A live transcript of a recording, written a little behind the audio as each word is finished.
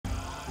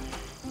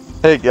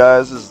Hey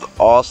guys, this is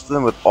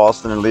Austin with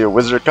Austin and Leah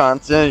Wizard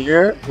content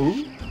here.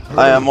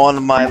 I am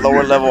on my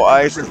lower level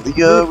ice with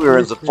Leah. We're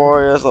in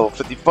Zephorius level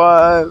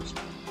 55.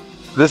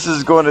 This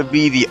is going to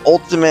be the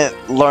ultimate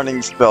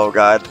learning spell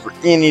guide for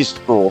any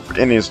school.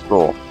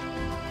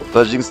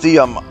 So as you can see,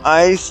 I'm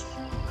ice.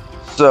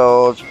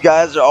 So if you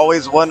guys are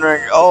always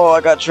wondering, oh,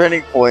 I got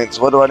training points,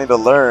 what do I need to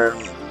learn?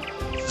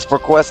 This is for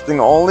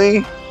questing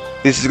only.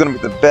 This is going to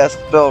be the best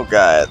spell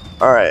guide.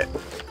 Alright.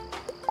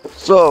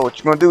 So what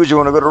you're going to do is you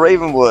want to go to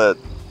Ravenwood.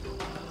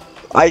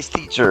 Ice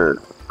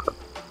teacher.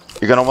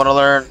 You're going to want to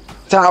learn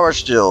Tower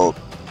Shield.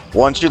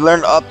 Once you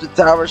learn up to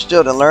Tower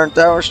Shield and learn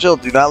Tower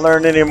Shield, do not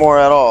learn any more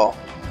at all.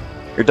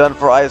 You're done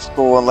for ice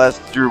school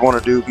unless you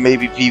want to do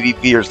maybe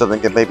PvP or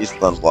something, get maybe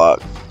stun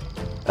block.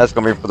 That's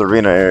going to be for the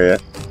arena area.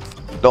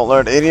 Don't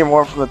learn any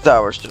more from the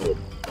Tower Shield.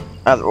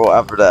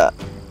 After that.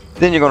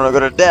 Then you're going to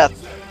go to Death.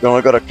 You're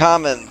going to go to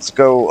Commons,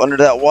 go under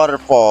that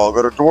waterfall,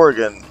 go to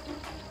Dworgen.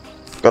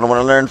 You're going to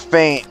want to learn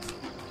Faint.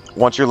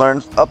 Once you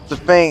learn up to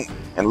Faint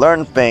and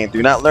learn Faint,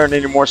 do not learn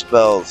any more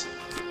spells.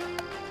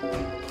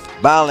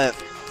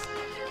 Balance.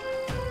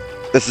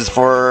 This is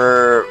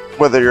for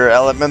whether you're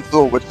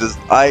elemental, which is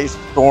ice,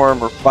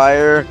 storm, or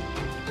fire,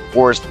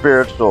 or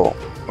spiritual,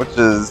 which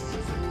is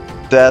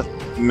death,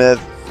 myth,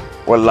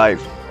 or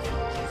life.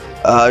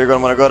 You're going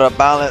to want to go to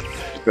balance.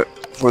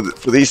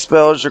 For these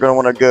spells, you're going to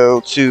want to go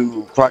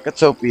to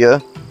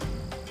Krakatopia.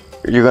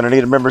 You're going to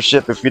need a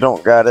membership if you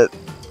don't got it.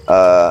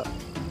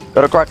 Go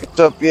to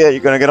Krakatopia.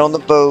 You're going to get on the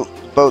boat.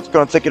 The boat's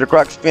going to take you to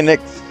Croc's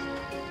Phoenix.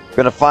 You're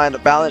going to find a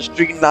balanced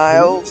Street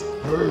Niles.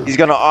 He's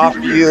going to offer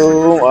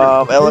you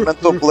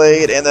Elemental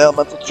Blade and the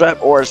Elemental Trap,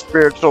 or a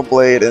Spiritual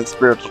Blade and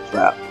Spiritual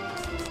Trap.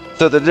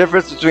 So the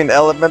difference between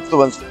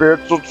Elemental and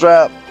Spiritual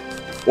Trap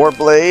or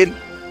Blade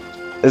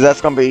is that's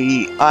going to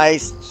be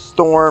Ice,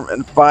 Storm,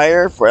 and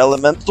Fire. For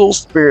Elemental,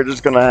 Spirit is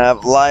going to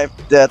have Life,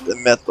 Death,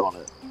 and Myth on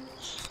it.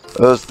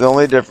 That's the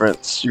only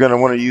difference. You're going to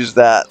want to use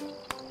that.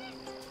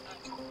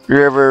 If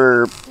you're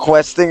ever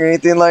questing or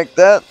anything like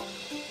that,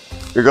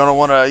 you're going to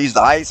want to use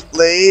the Ice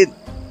Blade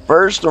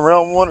first or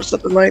Realm 1 or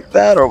something like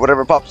that, or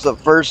whatever pops up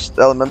first.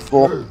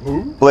 Elemental,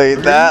 blade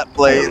that,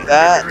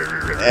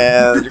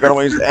 and you're going to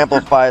want to use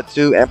Amplify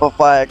too.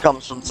 Amplify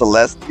comes from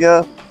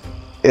Celestia.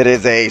 It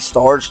is a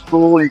star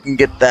school. You can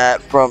get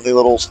that from the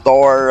little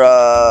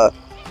star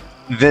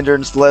vendor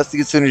in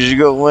Celestia. As soon as you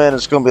go in,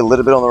 it's going to be a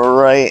little bit on the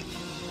right,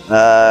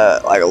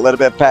 like a little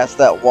bit past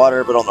that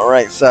water, but on the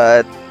right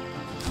side.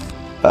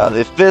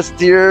 The fist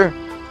here,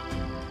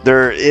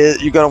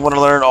 you're gonna want to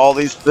learn all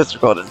these fists are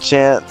called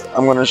enchant.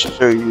 I'm gonna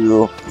show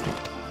you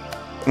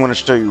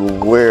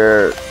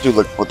where to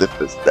look for the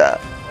fist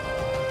at.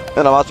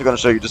 And I'm also gonna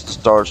show you just the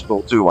star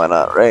school too, why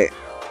not, right?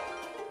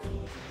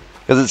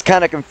 Because it's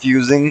kind of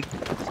confusing,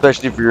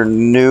 especially if you're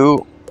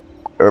new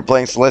or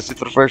playing Celestia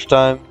for the first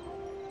time.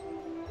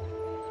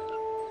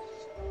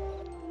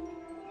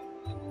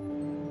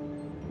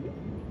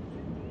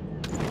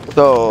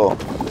 So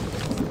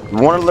you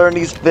want to learn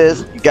these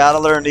fists, you gotta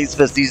learn these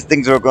fists. These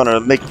things are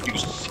gonna make you do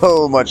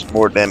so much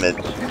more damage.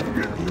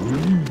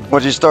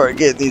 Once you start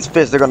getting these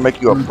fists, they're gonna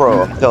make you a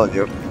pro, I'm telling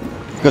you.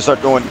 You're gonna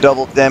start doing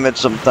double damage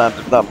sometimes,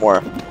 if not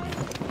more.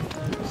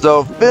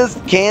 So fists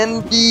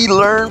can be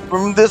learned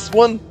from this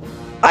one.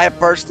 I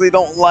personally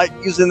don't like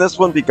using this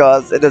one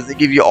because it doesn't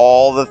give you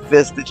all the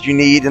fists that you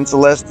need in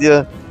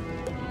Celestia.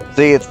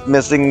 See, it's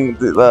missing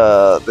the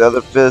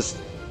other fist.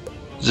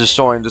 It's just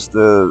showing just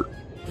the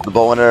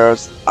bow and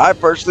arrows. I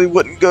personally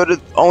wouldn't go to,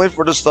 only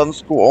for the Sun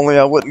School only,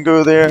 I wouldn't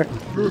go there.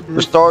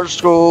 For Star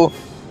School,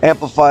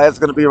 Amplify is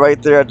going to be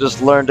right there. I just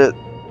learned it.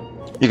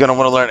 You're going to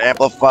want to learn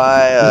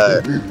Amplify.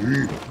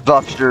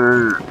 Drops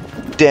your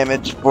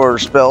damage for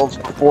spells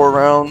for 4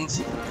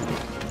 rounds.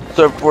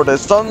 So for the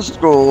Sun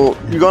School,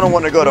 you're going to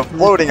want to go to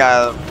Floating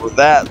Island for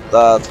that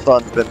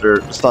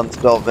Sun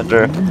Spell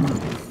Vendor.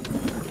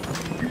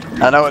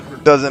 I know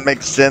it doesn't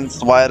make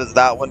sense. Why does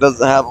that one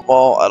doesn't have them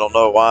all? I don't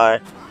know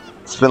why.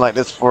 It's been like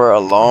this for a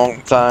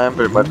long time,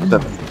 pretty much since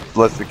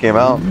Celestia came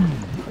out.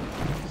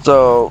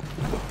 So,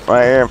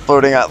 right here,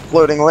 floating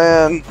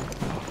land.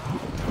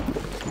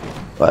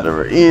 Right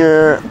over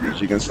here, as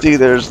you can see,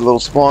 there's a little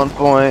spawn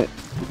point.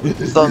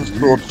 Sun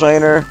School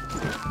Trainer.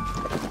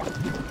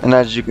 And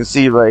as you can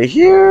see right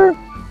here,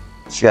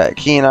 it's got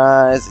Keen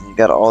Eyes, and you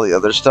got all the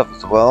other stuff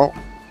as well.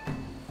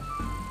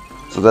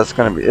 So that's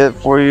gonna be it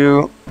for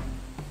you.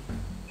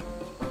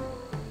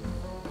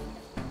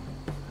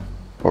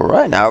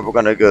 Alright, now we're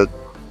gonna go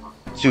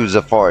to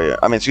Zephoria.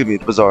 I mean, excuse me,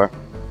 Bazaar.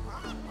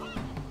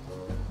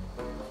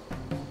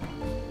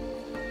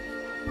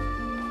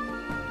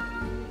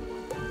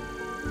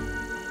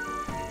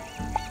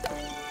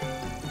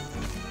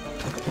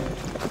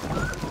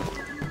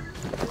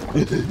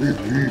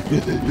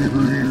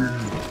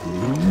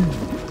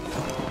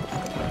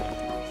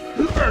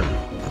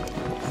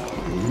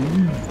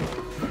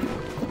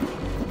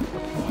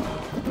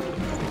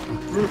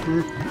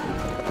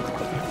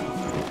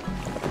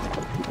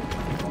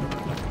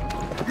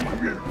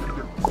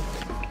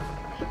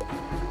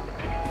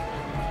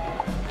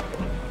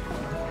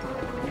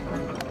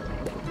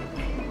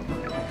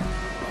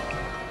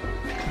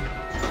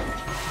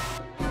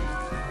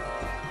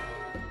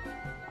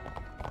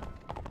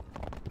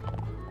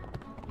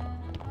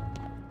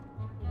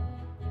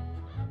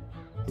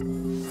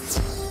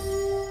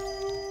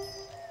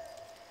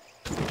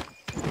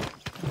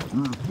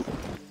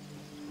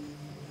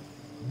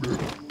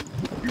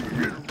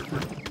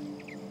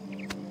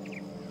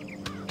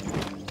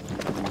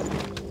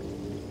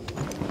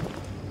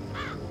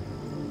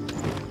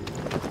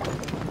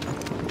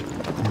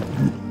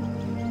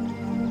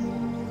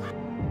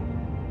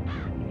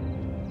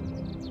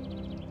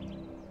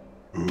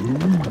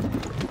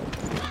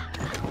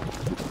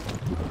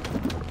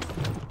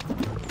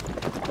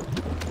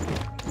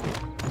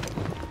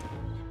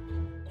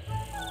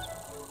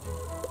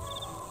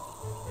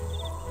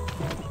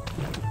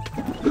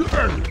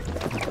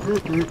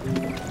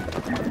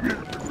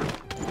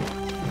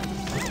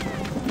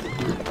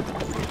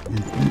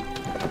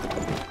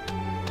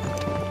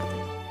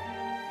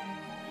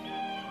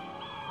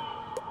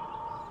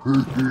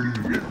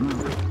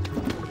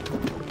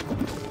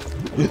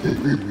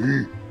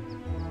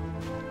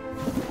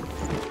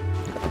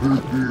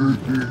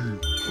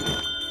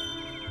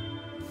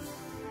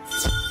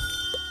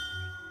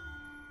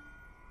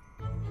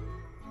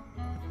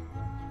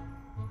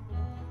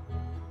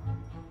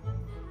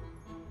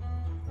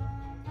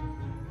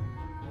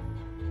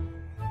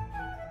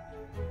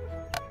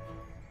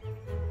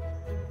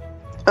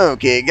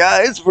 Okay,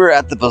 guys, we're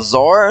at the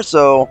bazaar,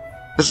 so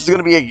this is going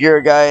to be a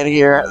gear guide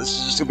here. This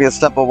is just going to be a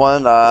simple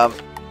one.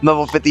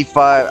 Level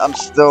 55, I'm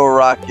still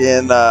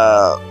rocking,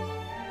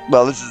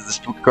 well, this is the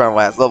Spooky Carnival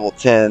Hat, level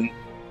 10.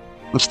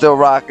 I'm still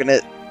rocking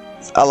it.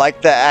 I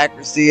like the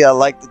accuracy, I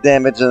like the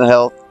damage and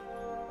health.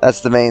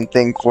 That's the main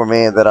thing for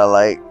me that I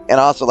like. And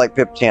I also like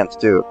pip chance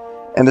too.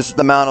 And this is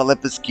the Mount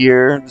Olympus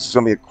gear. This is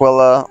going to be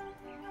Aquila.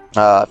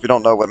 If you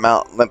don't know what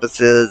Mount Olympus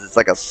is, it's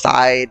like a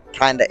side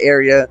kind of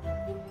area.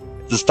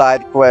 It's a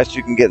side quest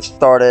you can get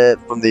started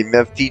from the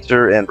Myth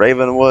Teacher in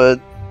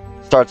Ravenwood.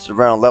 Starts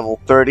around level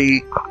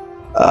 30.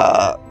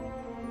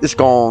 It's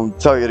going to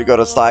tell you to go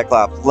to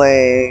Cyclops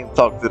Lane,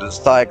 talk to the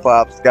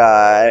Cyclops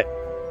guy,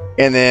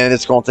 and then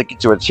it's going to take you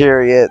to a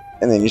chariot,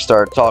 and then you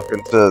start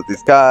talking to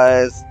these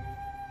guys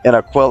in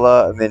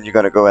Aquila, and then you're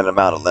going to go into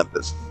Mount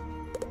Olympus.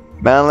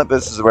 Mount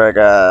Olympus is where I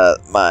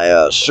got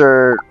my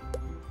shirt,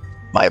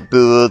 my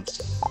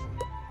boots,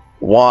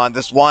 wand.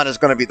 This wand is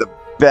going to be the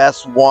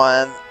best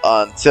one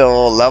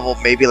until level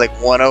maybe like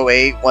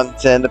 108,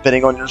 110,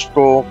 depending on your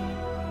school.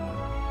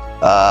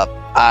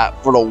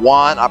 For the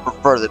wand, I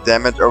prefer the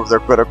damage over the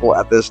critical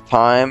at this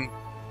time,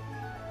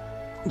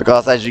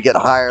 because as you get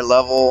higher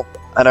level,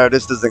 I know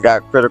this doesn't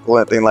got critical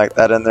or anything like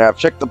that in there. I've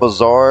checked the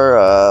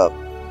bazaar.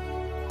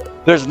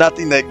 There's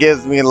nothing that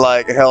gives me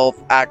like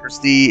health,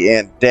 accuracy,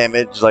 and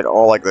damage, like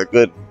all like the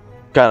good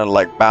kind of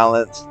like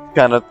balance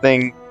kind of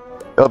thing.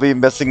 It'll be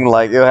missing,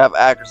 like it'll have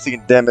accuracy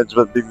and damage,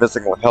 but be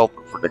missing like health,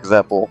 for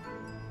example.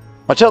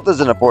 Much health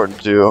isn't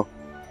important too.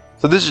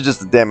 So this is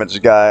just a damage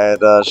guide,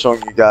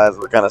 showing you guys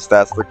what kind of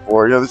stats to look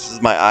for. You know, this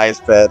is my ice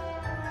pet.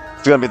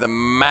 It's gonna be the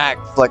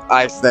max like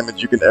ice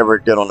damage you can ever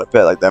get on a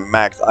pet, like the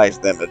max ice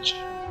damage.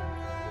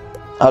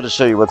 I'll just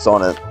show you what's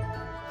on it.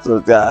 So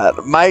it's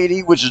got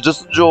Mighty, which is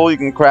just a jewel. You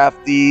can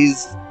craft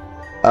these.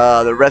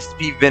 The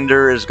recipe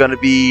vendor is gonna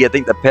be, I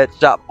think, the Pet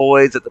Shop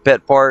Boys at the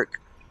pet park.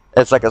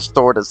 It's like a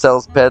store that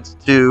sells pets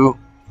too.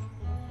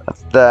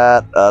 That's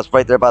that. It's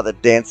right there by the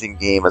dancing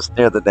game. It's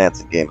near the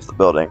dancing game. It's the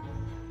building.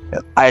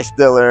 Ice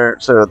Stiller.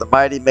 So the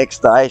Mighty makes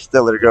the Ice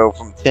Stiller go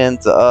from 10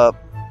 to up.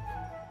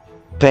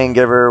 Pain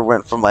Giver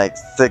went from like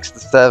 6 to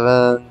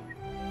 7.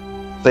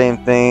 Same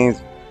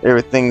things.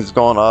 Everything's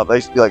going up. They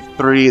used to be like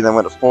 3, then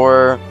went to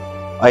 4.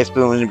 Ice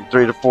Boom used to be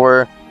 3 to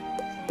 4.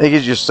 It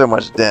gives you so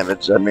much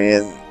damage. I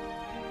mean,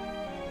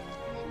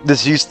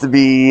 this used to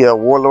be a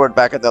Warlord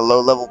back in the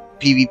low level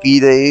PvP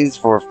days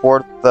for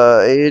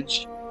 4th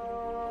age.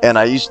 And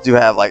I used to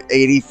have like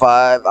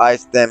 85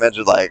 ice damage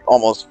with like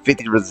almost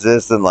 50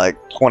 resist and like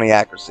 20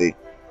 accuracy.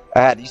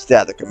 I used to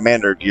have the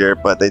commander gear,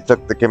 but they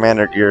took the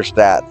commander gear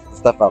stats and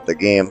stuff out the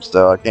game,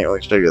 so I can't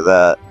really show you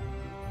that.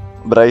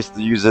 But I used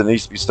to use it, and it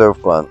used to be so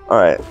fun.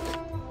 Alright.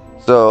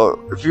 So,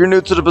 if you're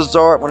new to the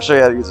bazaar, I'm going to show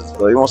you how to use it.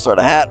 So, you want to start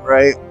a hat,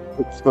 right?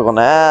 Click on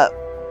the hat.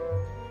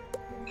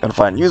 Gonna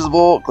find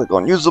usable. Click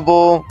on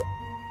usable.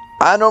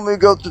 I normally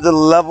go to the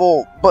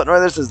level button right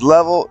there. It says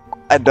level.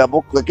 I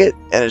double click it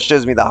and it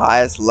shows me the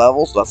highest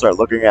level, so I start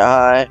looking at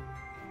high.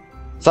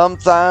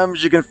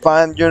 Sometimes you can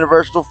find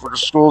universal. For the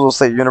schools, will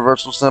say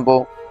universal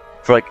symbol.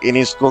 For like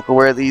any school can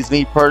wear these.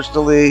 Me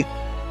personally,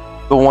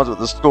 the ones with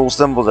the school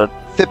symbols are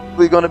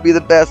typically going to be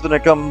the best when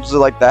it comes to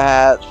like the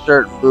hat,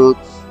 shirt, and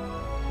boots.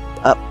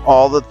 Not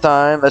all the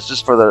time. That's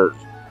just for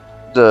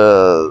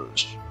the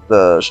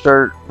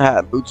shirt,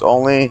 hat, boots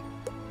only.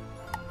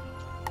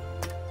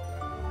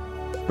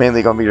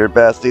 Mainly going to be your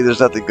best. See, there's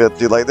nothing good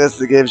to like this.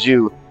 It gives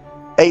you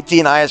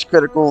 18 ice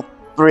critical,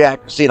 3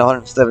 accuracy, and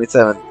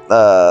 177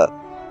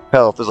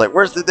 health. It's like,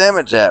 where's the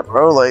damage at,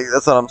 bro? Like,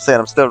 that's what I'm saying.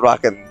 I'm still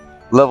rocking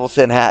level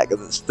 10 hat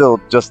because it's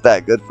still just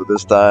that good for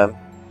this time.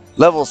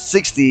 Level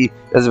 60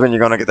 is when you're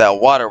going to get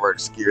that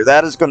waterworks gear.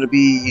 That is going to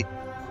be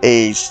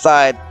a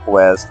side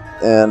quest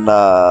in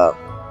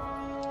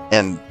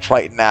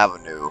Triton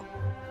Avenue.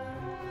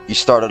 You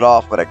started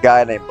off with a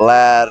guy named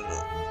Blad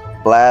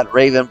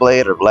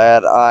Ravenblade or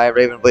Blad Eye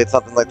Ravenblade,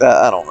 something like that.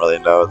 I don't really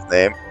know his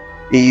name.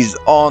 He's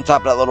on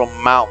top of that little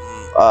mountain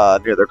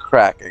near the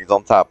crack, and he's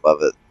on top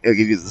of it. He'll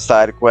give you the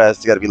side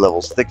quest. You got to be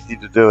level 60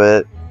 to do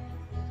it.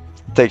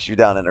 Takes you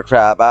down in a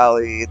crab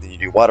alley. Then you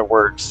do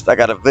waterworks. I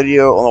got a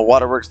video on the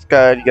waterworks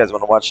guide. You guys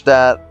want to watch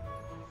that?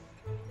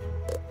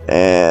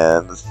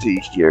 And let's see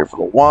here for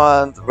the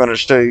wands. I'm going to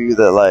show you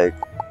that, like,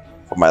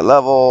 for my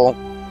level,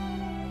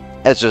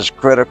 it's just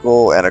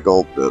critical and a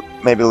gold boop.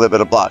 Maybe a little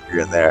bit of block here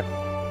and there.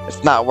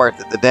 It's not worth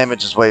it. The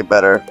damage is way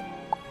better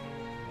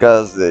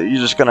because you're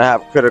just going to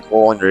have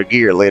critical on your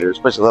gear later,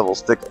 especially level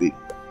 60.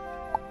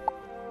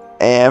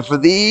 And for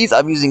these,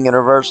 I'm using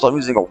universal. I'm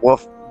using a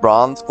wolf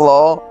bronze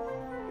claw.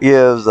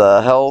 Gives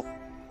health,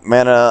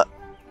 mana,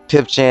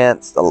 pip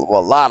chance, a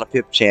lot of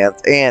pip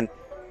chance, and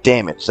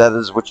damage. That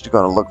is what you're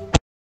going to look for.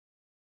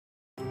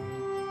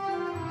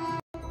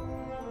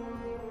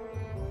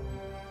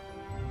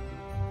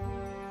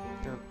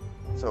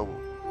 So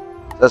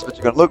that's what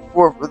you're going to look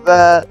for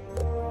that.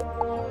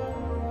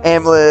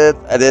 Amulet.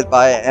 I did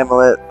buy an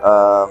amulet.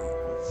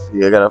 Let's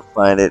see, I got to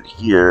find it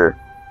here.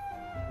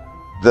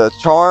 The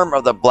Charm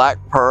of the Black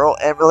Pearl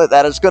amulet.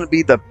 That is going to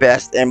be the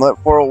best amulet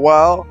for a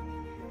while.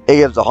 It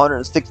gives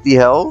 160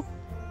 health,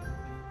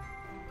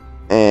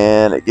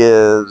 and it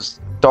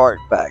gives Dark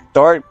Back.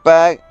 Dark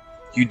Back,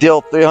 you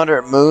deal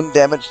 300 moon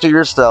damage to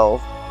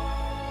yourself,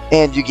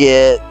 and you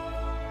get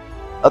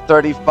a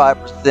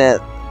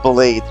 35%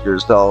 blade to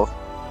yourself.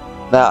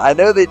 Now, I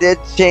know they did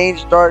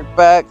change Dark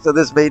Back, so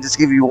this may just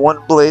give you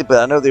one blade, but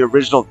I know the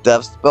original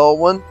Death Spell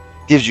one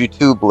gives you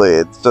 2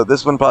 blades. So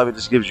this one probably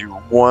just gives you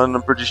 1,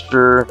 I'm pretty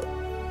sure.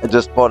 I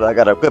just bought it. I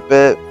gotta equip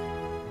it.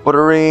 For the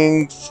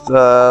rings,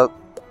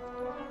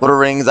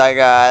 I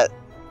got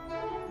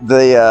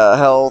the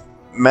health,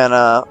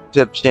 mana,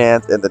 tip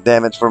chance, and the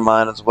damage for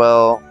mine as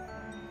well.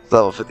 It's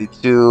level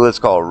 52. It's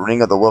called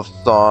Ring of the Wolf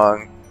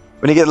Song.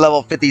 When you get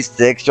level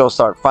 56, you'll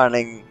start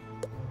finding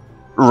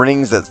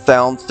rings that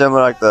sound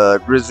similar, like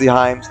the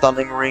Grizzlyheim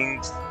stunning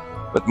rings,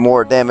 with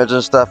more damage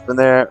and stuff in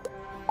there.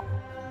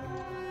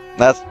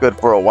 That's good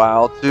for a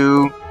while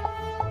too.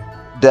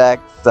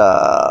 Decks,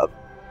 I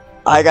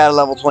got a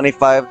level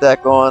 25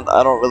 deck on.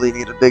 I don't really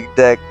need a big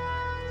deck,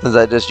 since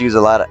I just use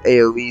a lot of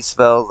AoE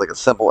spells, like a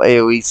simple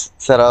AoE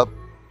setup.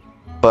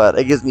 But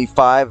it gives me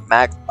 5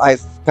 max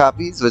ice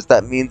copies, which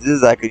that means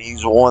is I could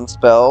use one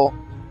spell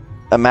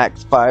a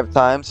max 5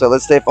 times. So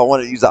let's say if I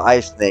wanted to use an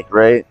ice snake,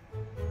 right?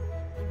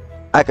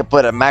 I could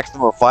put a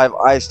maximum of 5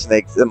 ice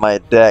snakes in my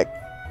deck.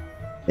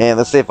 And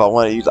let's say if I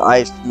want to use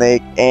ice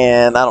snake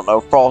and, I don't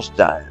know, frost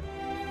giant,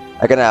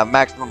 I can have a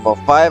maximum of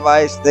 5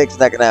 ice snakes,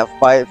 and I can have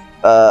 5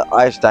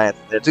 ice giants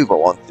in there too if I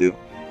want to.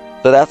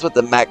 So that's what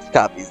the max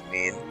copies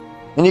mean.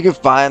 And you can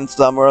find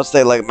somewhere else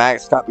say like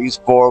max copies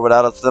 4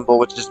 without a symbol,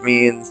 which just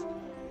means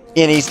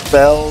any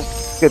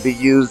spells could be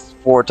used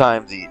 4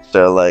 times each.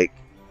 So like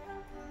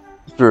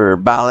for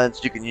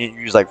balance, you can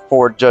use like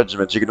 4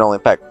 judgments. You can only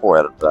pack 4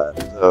 at a time.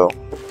 So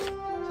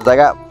since I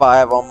got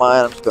 5 on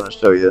mine, I'm just gonna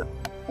show you.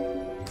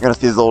 You're gonna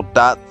see these little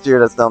dots here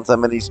that tells how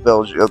many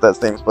spells of that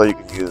same spell you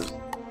can use.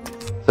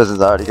 So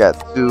since I already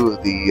got 2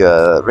 of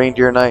the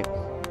reindeer knights,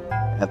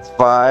 that's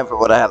 5. But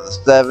when I have the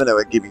 7, it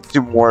would give me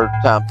 2 more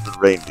times the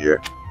reindeer.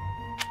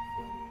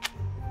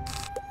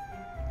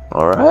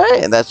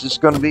 Alright, and that's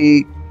just going to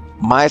be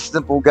my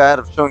simple guide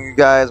of showing you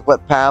guys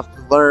what path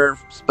to learn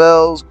from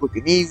spells, quick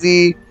and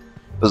easy.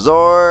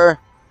 Bazaar.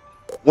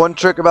 One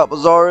trick about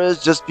Bazaar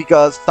is just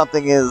because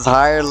something is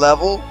higher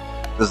level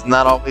does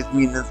not always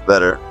mean it's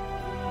better.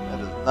 That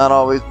does not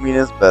always mean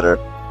it's better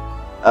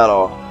at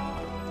all.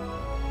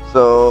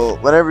 So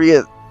whenever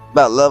you get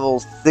about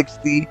level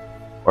 60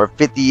 or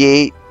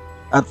 58,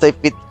 I'd say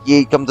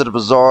 58, come to the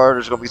Bazaar.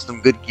 There's going to be some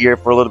good gear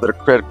for a little bit of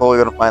critical.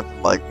 You're going to find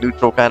some like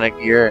neutral kind of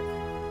gear.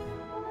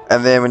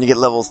 And then when you get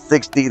level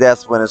 60,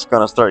 that's when it's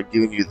going to start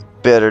giving you the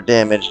better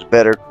damage, the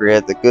better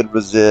crit, the good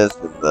resist,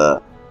 and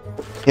the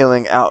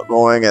healing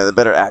outgoing, and the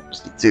better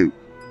accuracy too.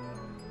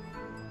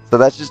 So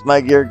that's just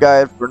my gear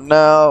guide for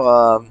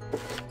now.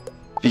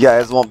 If you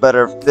guys want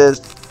better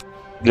fists,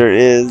 there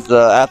is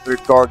after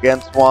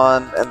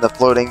Gargantuan and the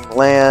Floating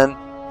Land.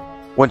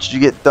 Once you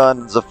get done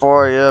in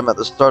Zafaria, I'm at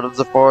the start of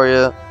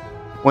Zafaria.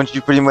 Once you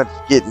pretty much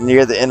get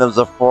near the end of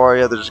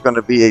Zafaria, there's going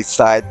to be a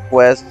side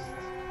quest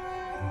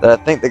that I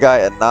think the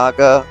guy at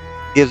Naga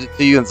gives it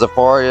to you in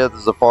Zafaria, the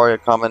Zafaria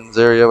Commons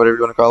area, whatever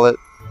you want to call it.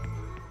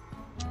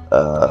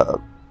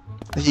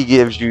 He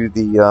gives you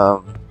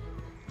the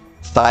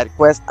side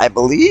quest. I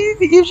believe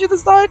he gives you the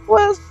side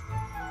quest.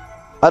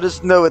 I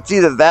just know it's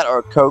either that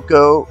or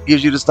Coco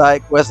gives you the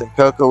side quest, and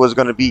Coco is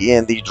going to be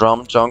in the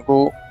Drum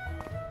Jungle,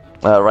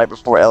 right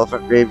before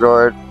Elephant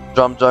Graveyard.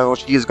 Drum Jungle,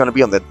 she is going to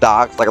be on the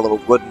docks, like a little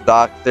wooden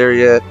docks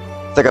area.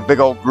 It's like a big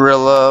old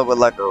gorilla with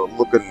like a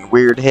looking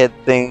weird head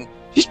thing.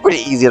 She's pretty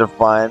easy to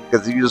find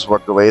because you just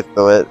work your way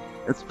through it.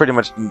 It's pretty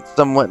much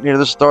somewhat near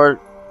the start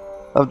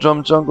of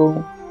Drum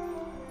Jungle.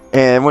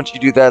 And once you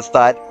do that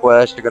side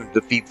quest, you're going to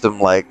defeat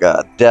some like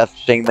death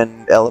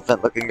shaman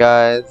elephant looking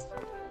guys.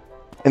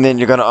 And then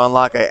you're going to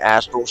unlock a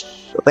astral,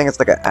 I think it's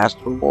like an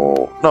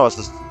astral, no, it's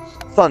a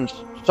sun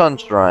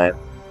shrine.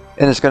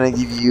 And it's gonna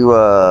give you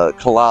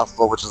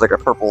Colossal, which is like a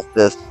purple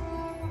fist.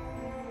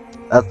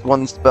 That's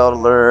one spell to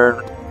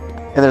learn.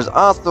 And there's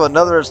also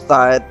another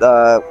side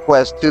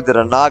quest too that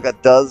a Naga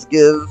does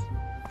give.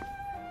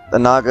 The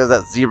Naga is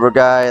that zebra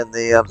guy in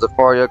the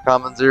Zafaria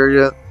Commons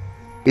area.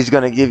 He's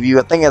gonna give you,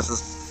 I think it's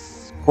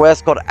a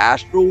quest called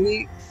Astral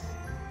Weeks.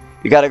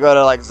 You gotta go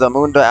to like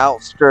Zamunda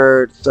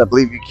outskirts. I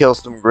believe you kill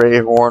some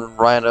Greyhorn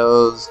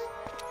rhinos.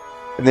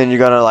 And then you're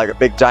gonna, like, a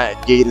big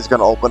giant gate is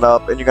gonna open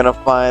up, and you're gonna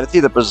find, it's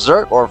either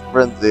Berserk or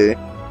Frenzy.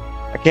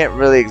 I can't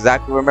really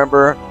exactly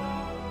remember.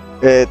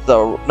 It's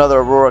another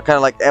Aurora, kind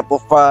of like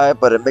Amplify,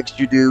 but it makes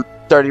you do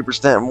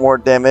 30% more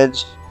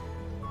damage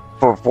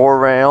for 4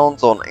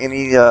 rounds on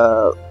any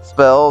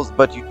spells.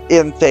 But you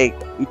take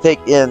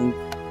in,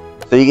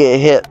 so you get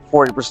hit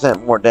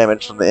 40% more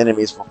damage from the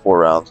enemies for 4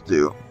 rounds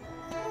too.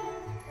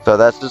 So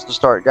that's just the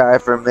start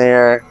guide from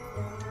there.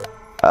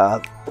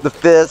 The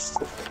Fist.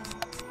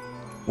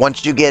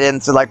 Once you get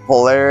into like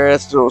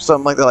Polaris or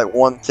something like that, like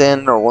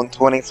 110 or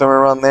 120, somewhere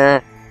around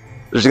there,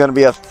 there's going to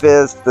be a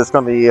fist that's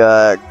going to be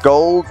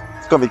gold.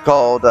 It's going to be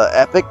called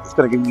Epic. It's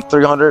going to give you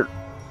 300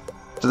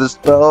 to the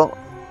spell.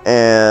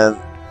 And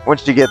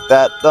once you get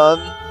that done,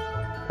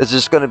 it's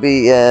just going to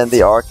be in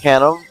the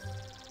Arcanum.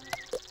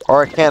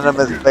 Arcanum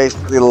is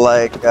basically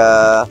like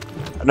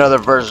another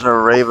version of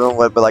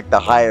Ravenwood, but like the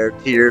higher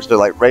tier. So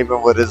like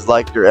Ravenwood is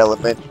like your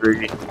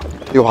elementary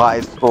through high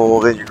school,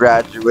 then you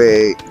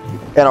graduate.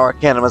 And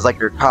Arcanum is like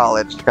your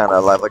college kind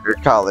of like your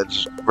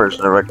college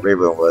version of like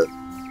Ravenwood.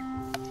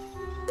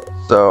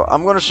 So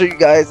I'm going to show you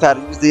guys how to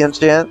use the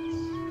enchant.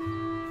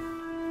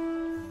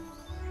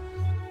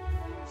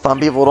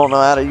 Some people don't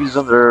know how to use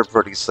them. They're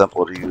pretty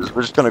simple to use.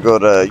 We're just going to go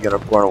to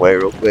Unicorn Way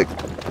real quick.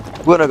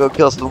 We're going to go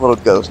kill some little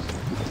ghosts.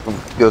 Some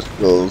ghost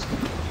kills.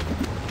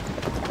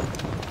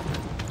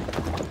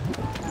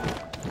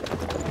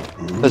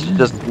 This is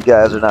just if you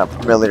guys are not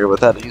familiar with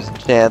how to use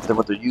enchants and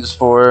what they're used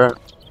for.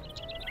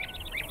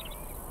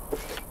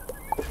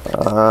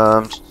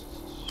 I'm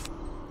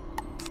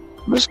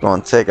just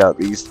going to take out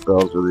these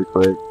spells really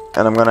quick,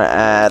 and I'm going to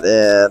add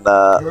in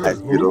Ice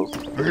Beetles.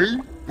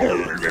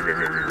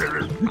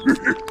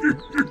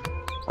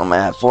 I'm going to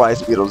add 4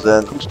 Ice Beetles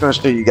in. I'm just going to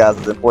show you guys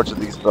the importance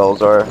of these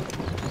spells are.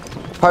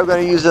 Probably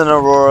going to use an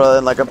Aurora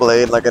and like a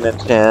Blade, like an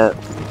enchant.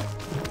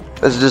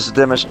 This is just a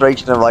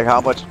demonstration of like how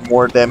much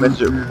more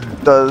damage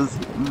it does.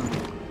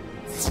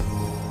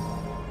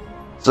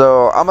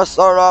 So I'm going to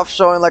start off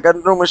showing like I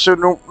normally show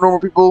normal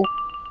people.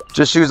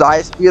 Just use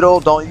Ice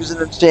Beetle, don't use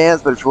an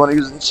enchant, but if you want to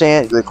use an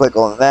enchant, you click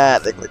on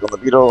that, then click on the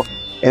beetle,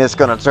 and it's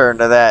going to turn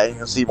to that, and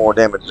you'll see more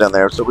damage in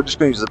there. So we're just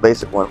going to use the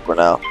basic one for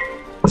now.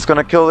 It's going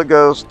to kill the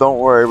ghost, don't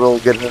worry, we'll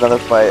get in another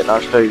fight, and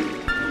I'll show you.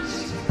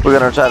 We're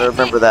going to try to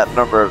remember that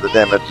number of the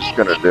damage it's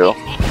going to do.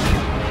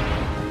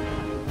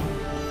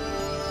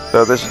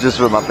 So this is just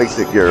with my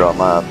basic gear on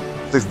my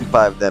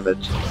 65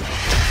 damage,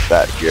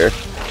 that gear.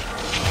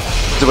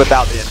 So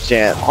without the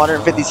enchant,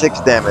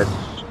 156 damage,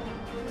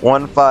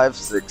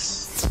 156.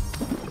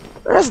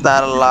 That's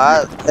not a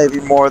lot.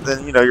 Maybe more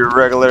than, you know, your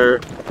regular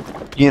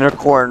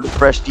unicorn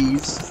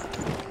freshies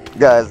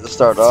guys to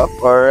start off.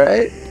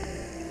 Alright.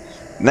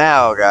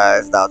 Now,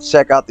 guys, now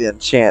check out the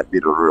enchant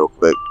beetle real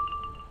quick.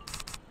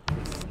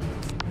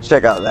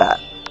 Check out that.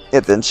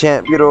 Hit the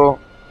enchant beetle.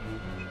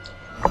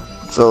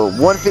 So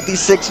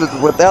 156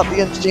 without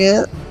the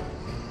enchant.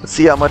 Let's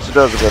see how much it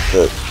does with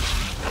it.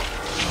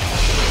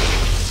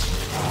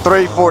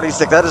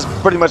 346. That is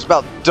pretty much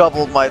about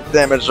doubled my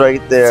damage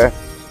right there.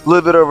 A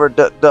little bit over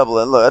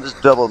doubling. Look, I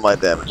just doubled my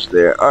damage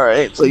there.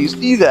 Alright, so you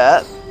see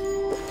that.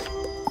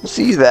 You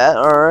see that,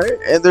 alright.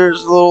 And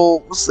there's a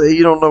little, let's say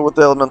you don't know what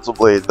the elemental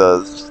blade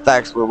does.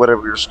 Stacks with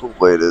whatever your school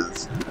blade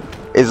is.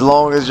 As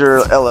long as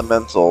you're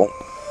elemental.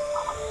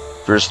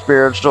 If you're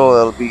spiritual,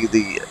 it'll be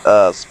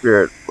the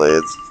spirit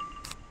blades.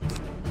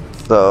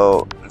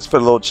 So, let's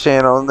put a little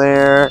chain on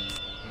there.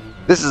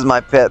 This is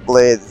my pet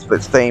blade. It's the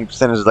same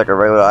percentage as like a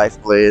regular ice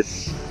blade.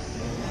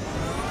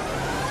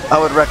 I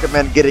would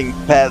recommend getting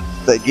pets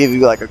that give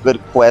you like a good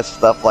quest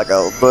stuff, like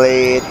a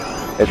blade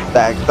that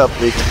stacks up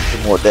so you can do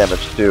some more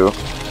damage too.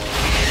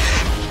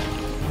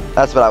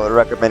 That's what I would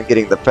recommend,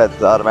 getting the pets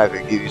that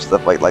automatically give you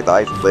stuff like the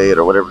ice blade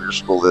or whatever your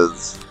school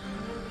is.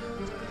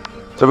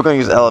 So we're going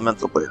to use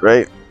elemental blade,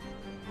 right?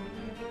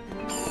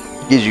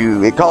 Gives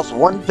you, it costs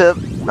 1 pip,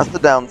 that's the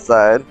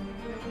downside.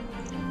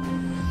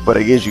 But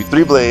it gives you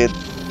 3 blades.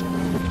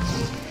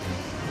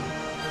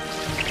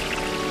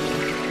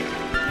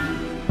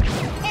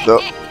 So,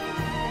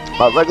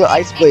 my regular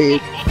ice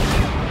blade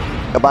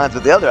combines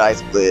with the other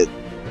ice blade.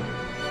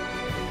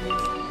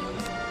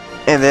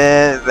 And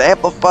then the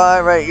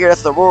amplify right here,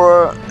 that's the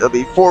Aurora. It'll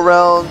be 4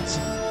 rounds.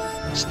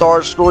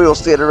 Star Scroll, you'll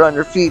see it around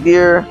your feet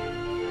here.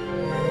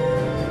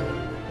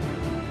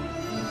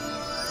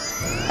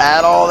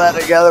 Add all that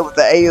together with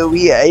the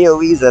AoE.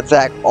 AoE's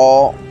attack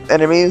all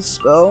enemies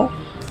spell,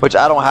 which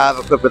I don't have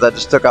equipped with. I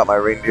just took out my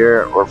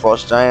reindeer or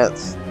frost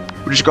giants.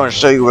 We're just going to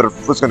show you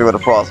what's going to do with a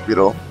frost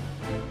beetle.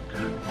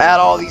 Add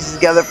all these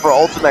together for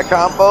ultimate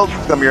combo.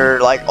 It's gonna be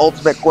your like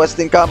ultimate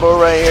questing combo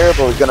right here. But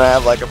we're gonna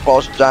have like a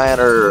frost giant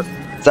or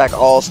attack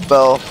all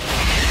spell,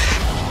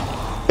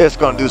 it's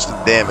gonna do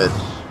some damage.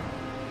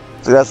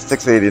 So that's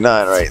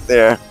 689 right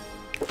there.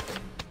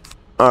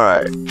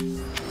 Alright.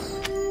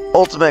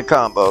 Ultimate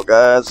combo,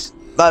 guys.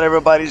 Not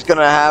everybody's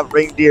gonna have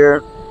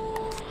reindeer.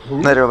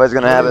 Not everybody's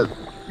gonna have it.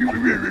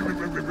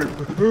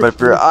 But if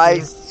you're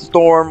ice,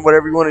 storm,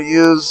 whatever you want to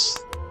use,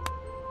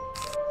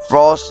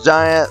 Frost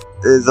Giant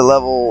is a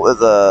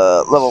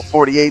level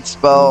 48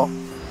 spell.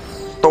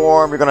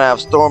 Storm, you're gonna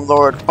have Storm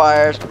Lord.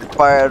 Fire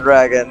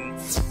Dragon.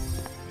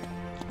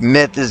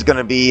 Myth is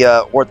gonna be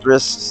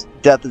Orthrus.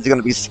 Death is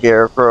gonna be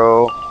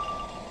Scarecrow.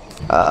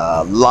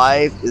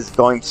 Life is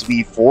going to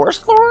be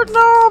Forest Lord now,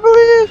 I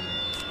believe.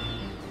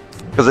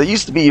 Because it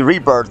used to be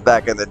Rebirth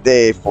back in the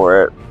day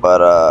for it,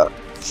 but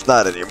it's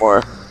not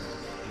anymore.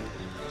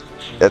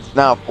 It's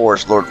now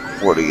Forest Lord for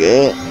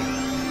 48.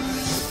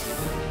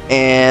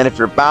 And if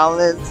you're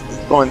balanced, it's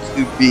going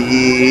to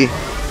be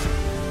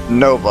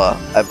Nova,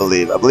 I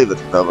believe. I believe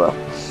it's Nova.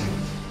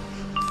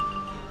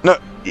 No,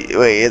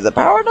 wait, is it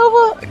Power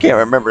Nova? I can't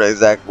remember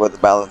exactly what the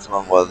balanced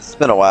one was. It's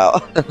been a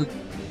while.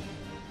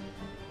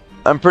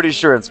 I'm pretty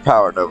sure it's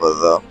Power Nova,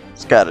 though.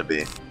 It's gotta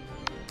be.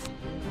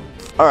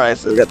 Alright,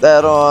 so we got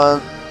that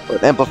on.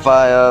 Put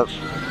Amplify up.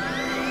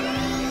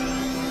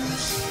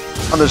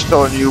 I'm just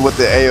showing you what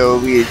the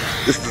AoE,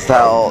 this is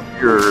how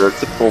your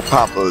typical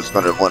combo is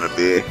going to want to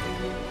be.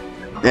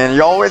 And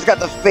you always got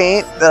the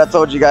feint that I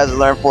told you guys to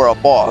learn for a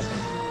boss.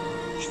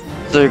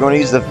 So you're going to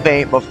use the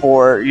feint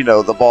before, you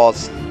know, the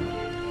boss,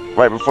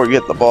 right before you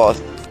hit the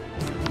boss.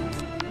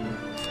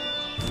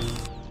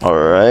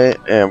 Alright,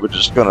 and we're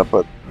just going to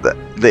put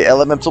the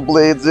elemental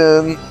blades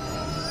in.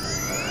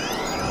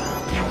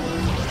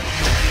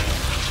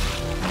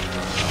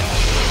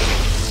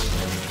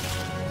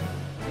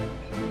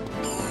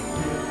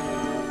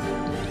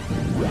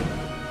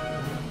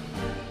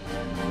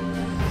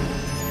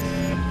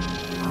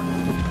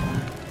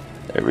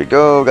 There we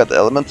go, got the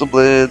elemental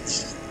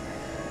blades.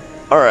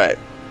 Alright.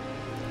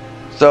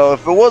 So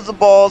if it was a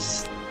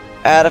boss,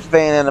 add a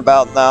feint in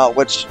about now,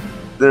 which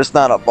there's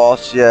not a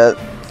boss yet.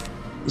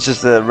 It's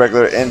just a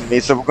regular enemy.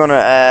 So we're gonna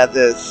add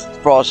this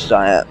Frost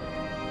Giant.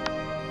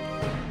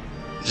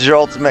 This is your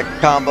ultimate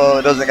combo.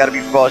 It doesn't gotta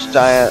be Frost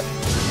Giant.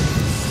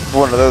 It's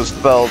one of those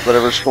spells,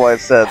 whatever school I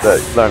said that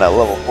you learn at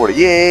level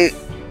 48.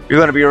 You're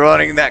gonna be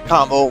running that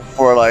combo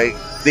for like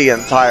the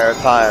entire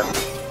time.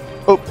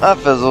 Oh, I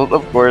fizzled,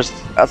 of course.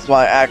 That's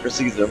why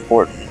accuracy is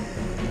important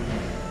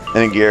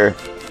in gear.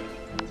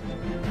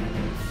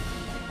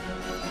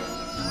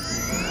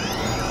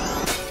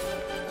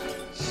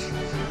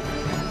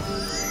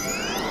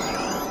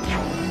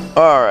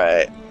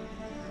 Alright.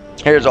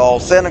 Here's all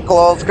Santa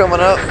Claus coming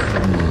up.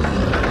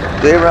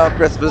 Day around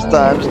Christmas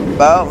time, just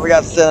about. We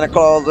got Santa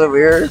Claus over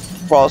here.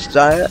 Frost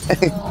Giant.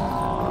 These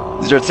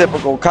are your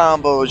typical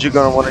combos you're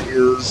going to want to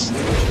use.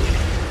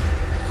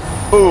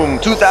 Boom,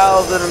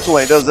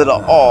 2020 does it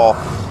all.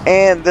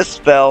 And this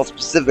spell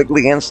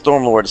specifically in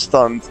Stormlord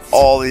stuns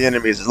all the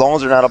enemies as long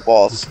as they're not a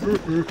boss.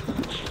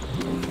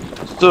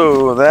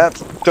 So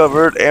that's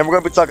covered, and we're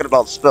going to be talking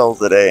about spells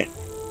today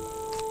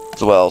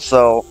as well.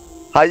 So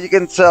how you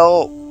can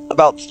tell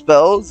about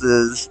spells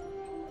is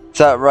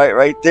top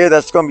right there.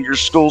 That's going to be your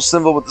skull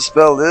symbol. What the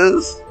spell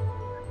is.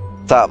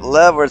 Top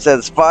left where it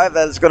says 5.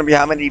 That is going to be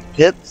how many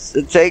pips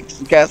it takes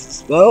to cast a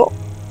spell.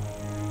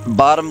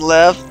 Bottom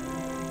left.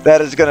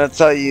 That is going to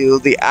tell you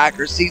the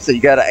accuracy, so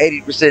you got an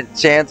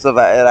 80% chance of it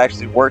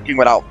actually working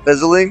without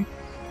fizzling.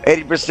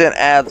 80%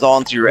 adds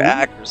on to your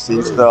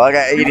accuracy, so I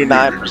got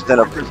 89%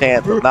 of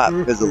chance of not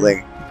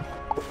fizzling.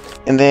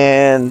 And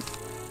then,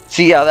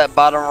 see how that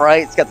bottom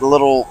right's got the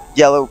little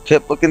yellow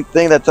pip looking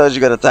thing? That tells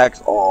you got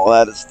attacks all.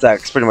 That is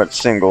attacks pretty much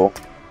single.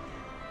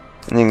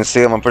 And you can see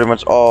them on pretty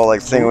much all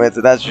like single hits.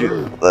 And that's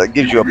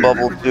gives you a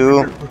bubble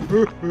too.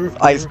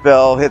 Ice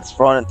spell hits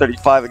front at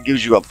 35. It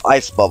gives you a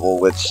ice bubble,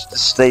 which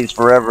stays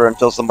forever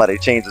until somebody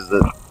changes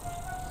it.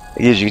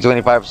 It gives you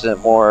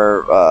 25%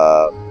 more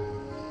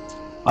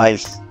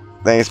ice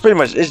thing.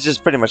 It's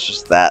just pretty much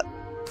just that.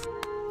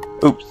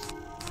 Oops.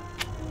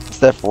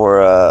 Except for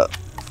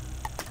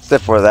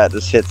that,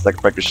 this hits like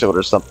break your shield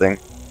or something.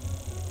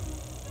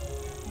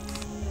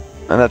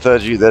 And that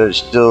tells you that it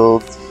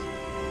shields.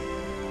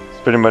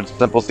 Pretty much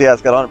simple. See, yeah,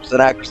 it's got 100%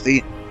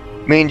 accuracy.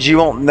 Means you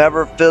won't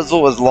never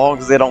fizzle as long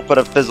as they don't put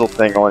a fizzle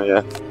thing on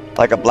you,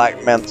 like a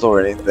black mantle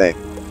or anything.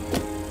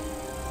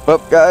 Well,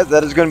 guys,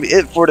 that is going to be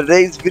it for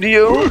today's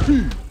video.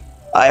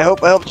 I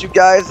hope I helped you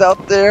guys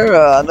out there.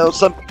 I know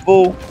some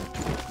people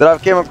that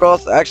I've came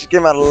across. I actually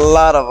came out a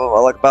lot of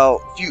them. Like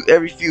about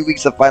every few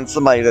weeks, I find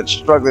somebody that's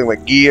struggling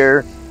with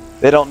gear.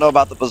 They don't know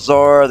about the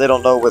bazaar. They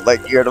don't know what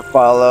like gear to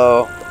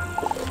follow.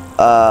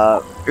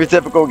 Your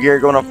typical gear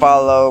going to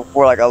follow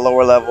for like a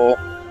lower level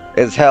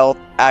is health,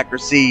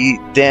 accuracy,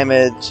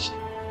 damage,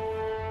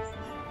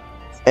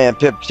 and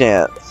pip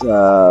chance.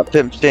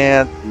 Pip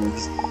chance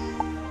is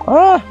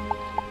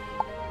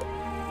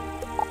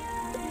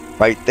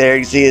right there.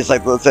 You see, it's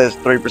like it says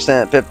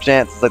 3% pip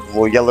chance. It's like the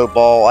little yellow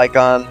ball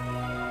icon.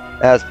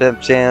 It has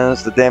pip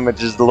chance. The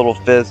damage is the little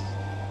fist.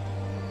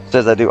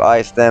 says I do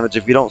ice damage.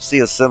 If you don't see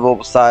a symbol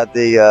beside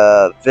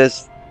the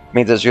fist, it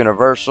means it's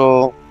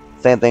universal.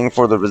 Same thing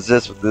for the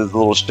resist with this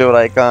little shield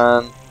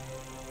icon.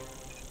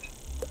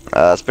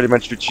 That's pretty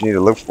much what you need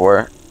to look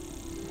for.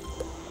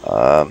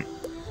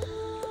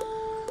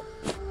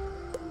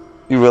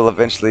 You will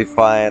eventually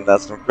find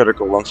some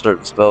critical on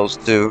certain spells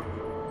too.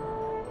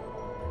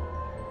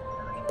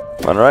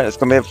 Alright, that's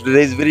gonna be it for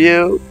today's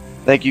video.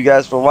 Thank you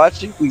guys for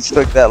watching. Please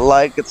click that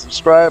like and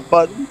subscribe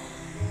button.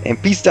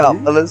 And peace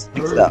out, fellas.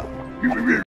 Peace out.